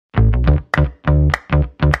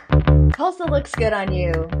Tulsa Looks Good on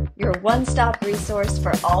You, your one-stop resource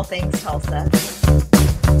for all things Tulsa.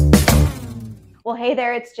 Well, hey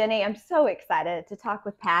there, it's Jenny. I'm so excited to talk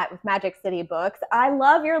with Pat with Magic City Books. I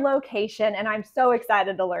love your location, and I'm so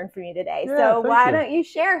excited to learn from you today. Yeah, so why don't you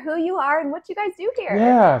share who you are and what you guys do here?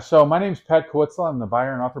 Yeah, so my name's Pat Cawiezell. I'm the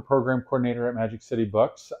Buyer and Author Program Coordinator at Magic City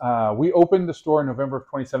Books. We opened the store in November of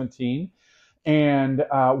 2017, and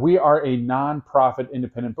we are a nonprofit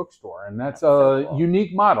independent bookstore, and that's a cool.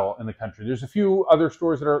 unique model in the country. There's a few other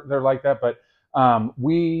stores that are like that, but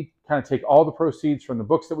we kind of take all the proceeds from the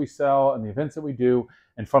books that we sell and the events that we do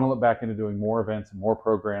and funnel it back into doing more events and more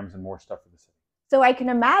programs and more stuff for the city. So I can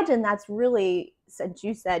imagine that's really, since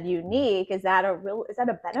you said unique, is that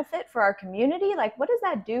a benefit for our community? Like, what does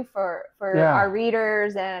that do for our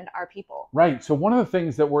readers and our people? Right. So one of the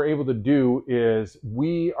things that we're able to do is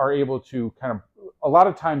we are able to a lot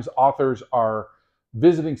of times authors are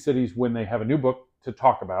visiting cities when they have a new book to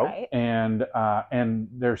talk about, right. and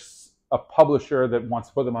there's a publisher that wants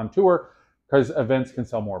to put them on tour because events can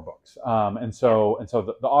sell more books. And so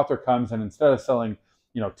the author comes, and instead of selling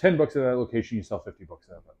 10 books at that location, you sell 50 books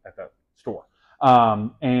at that store.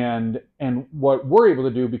 And what we're able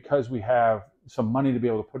to do, because we have some money to be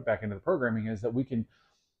able to put back into the programming, is that we can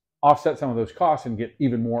offset some of those costs and get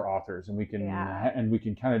even more authors, and we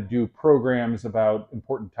can kind of do programs about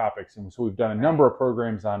important topics. And so we've done a number of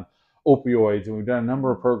programs on opioids, and we've done a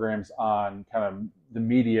number of programs on kind of the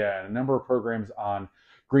media, and a number of programs on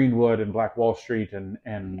Greenwood and Black Wall Street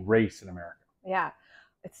and race in America. Yeah.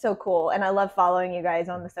 It's so cool. And I love following you guys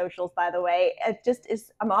on the socials, by the way. It just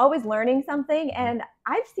is, I'm always learning something. And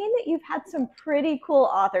I've seen that you've had some pretty cool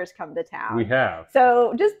authors come to town. We have.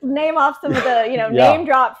 So just name off some of the, name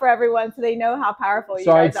drop for everyone so they know how powerful you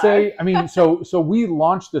guys are. So we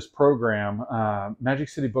launched this program. Magic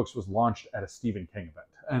City Books was launched at a Stephen King event.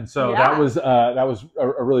 And so that was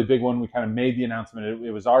a really big one. We kind of made the announcement.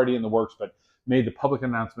 It was already in the works, but made the public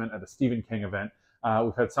announcement at a Stephen King event.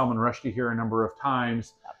 We've had Salman Rushdie here a number of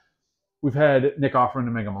times. We've had Nick Offerman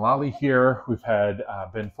and Megan Mullally here. We've had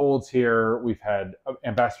Ben Folds here. We've had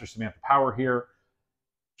Ambassador Samantha Power here.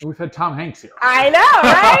 And we've had Tom Hanks here. I know,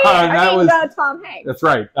 right? Tom Hanks. That's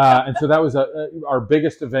right. And so that was our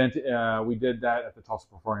biggest event. We did that at the Tulsa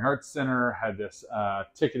Performing Arts Center, had this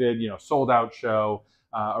ticketed, sold out show.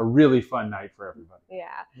 A really fun night for everybody.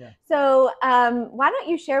 Yeah. So why don't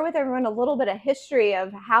you share with everyone a little bit of history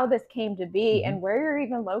of how this came to be and where you're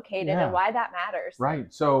even located and why that matters.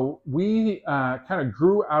 Right. So we kind of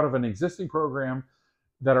grew out of an existing program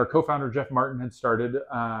that our co-founder Jeff Martin had started.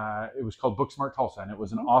 It was called Book Smart Tulsa, and it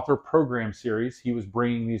was an author program series. He was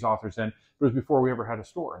bringing these authors in. It was before we ever had a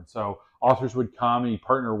store. And so authors would come, and he'd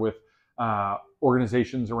partner with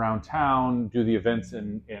organizations around town, do the events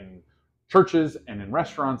in churches and in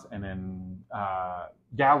restaurants and in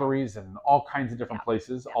galleries and all kinds of different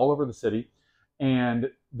places all over the city. And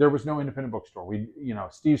there was no independent bookstore.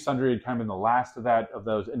 Steve Sundry had kind of been the last of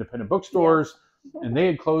those independent bookstores, and they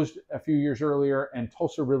had closed a few years earlier. And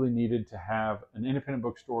Tulsa really needed to have an independent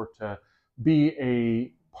bookstore to be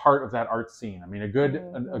a part of that art scene. I mean, a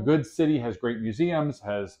good city has great museums,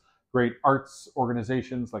 has great arts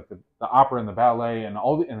organizations like the opera and the ballet and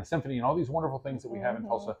the symphony and all these wonderful things that we have in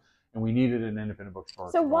Tulsa. And we needed an independent bookstore.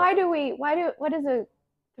 So what does a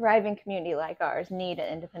thriving community like ours need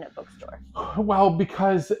an independent bookstore? Well,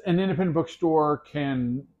 because an independent bookstore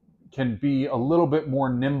can be a little bit more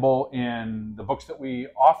nimble in the books that we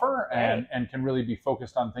offer, and can really be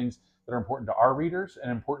focused on things that are important to our readers and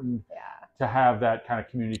important to have that kind of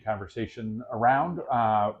community conversation around.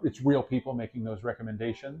 It's real people making those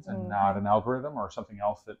recommendations and not an algorithm or something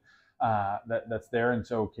else that's there, and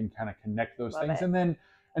so can kind of connect those things.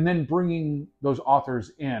 And then bringing those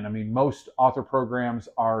authors in. I mean, most author programs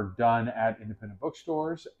are done at independent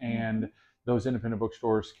bookstores, and those independent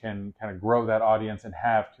bookstores can kind of grow that audience and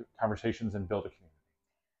have conversations and build a community.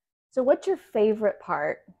 So what's your favorite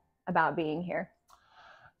part about being here?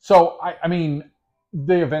 So, I mean,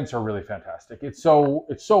 the events are really fantastic. It's so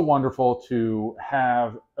wonderful to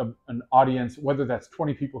have an audience, whether that's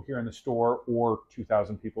 20 people here in the store or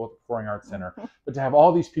 2,000 people at the Performing Arts Center, but to have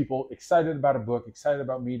all these people excited about a book, excited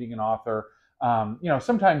about meeting an author.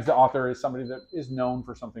 Sometimes the author is somebody that is known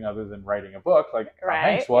for something other than writing a book, like Tom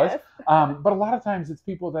Hanks was. But a lot of times it's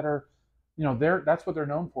people that are, that's what they're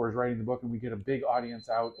known for, is writing the book, and we get a big audience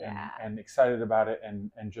out and excited about it,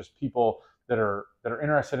 and just people that are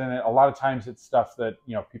interested in it. A lot of times it's stuff that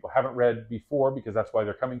people haven't read before, because that's why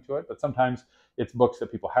they're coming to it. But sometimes it's books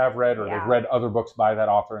that people have read, or they've read other books by that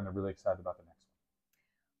author, and they're really excited about the next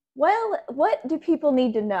one. Well, what do people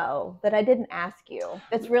need to know that I didn't ask you?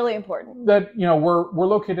 That's really important. That, you know, we're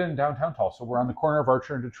located in downtown Tulsa. We're on the corner of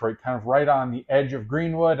Archer and Detroit, kind of right on the edge of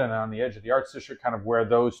Greenwood and on the edge of the Arts District, kind of where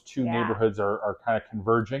those two neighborhoods are kind of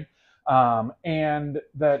converging. And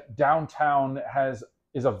that downtown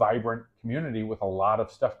is a vibrant community with a lot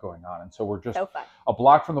of stuff going on. And so we're just a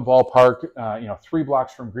block from the ballpark, you know, 3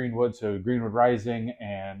 blocks from Greenwood, so Greenwood Rising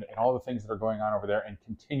and all the things that are going on over there, and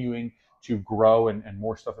continuing to grow, and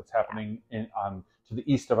more stuff that's happening to the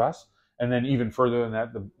east of us. And then even further than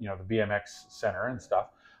that, the BMX Center and stuff.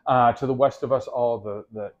 To the west of us, all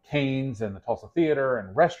the Canes and the Tulsa Theater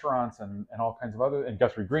and restaurants and all kinds of other, and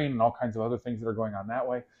Guthrie Green and all kinds of other things that are going on that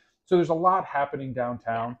way. So there's a lot happening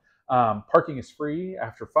downtown. Parking is free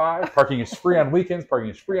after 5. Parking is free on weekends.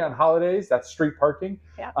 Parking is free on holidays. That's street parking.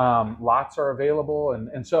 Lots are available,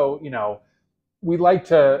 and so, you know, we like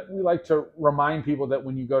to remind people that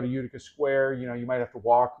when you go to Utica Square, you know, you might have to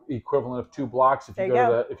walk the equivalent of 2 blocks. If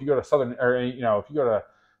you go to Southern, or, you know, if you go to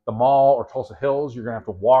the mall or Tulsa Hills, you're gonna have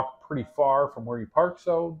to walk pretty far from where you park.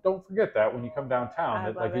 So don't forget that when you come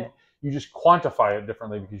downtown, you just quantify it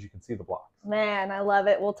differently because you can see the blocks. Man, I love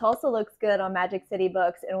it. Well, Tulsa looks good on Magic City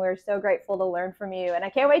Books, and we're so grateful to learn from you. And I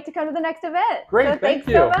can't wait to come to the next event. Great, so thanks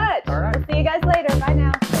you. so much. All right. We'll see you guys later. Bye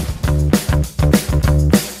now.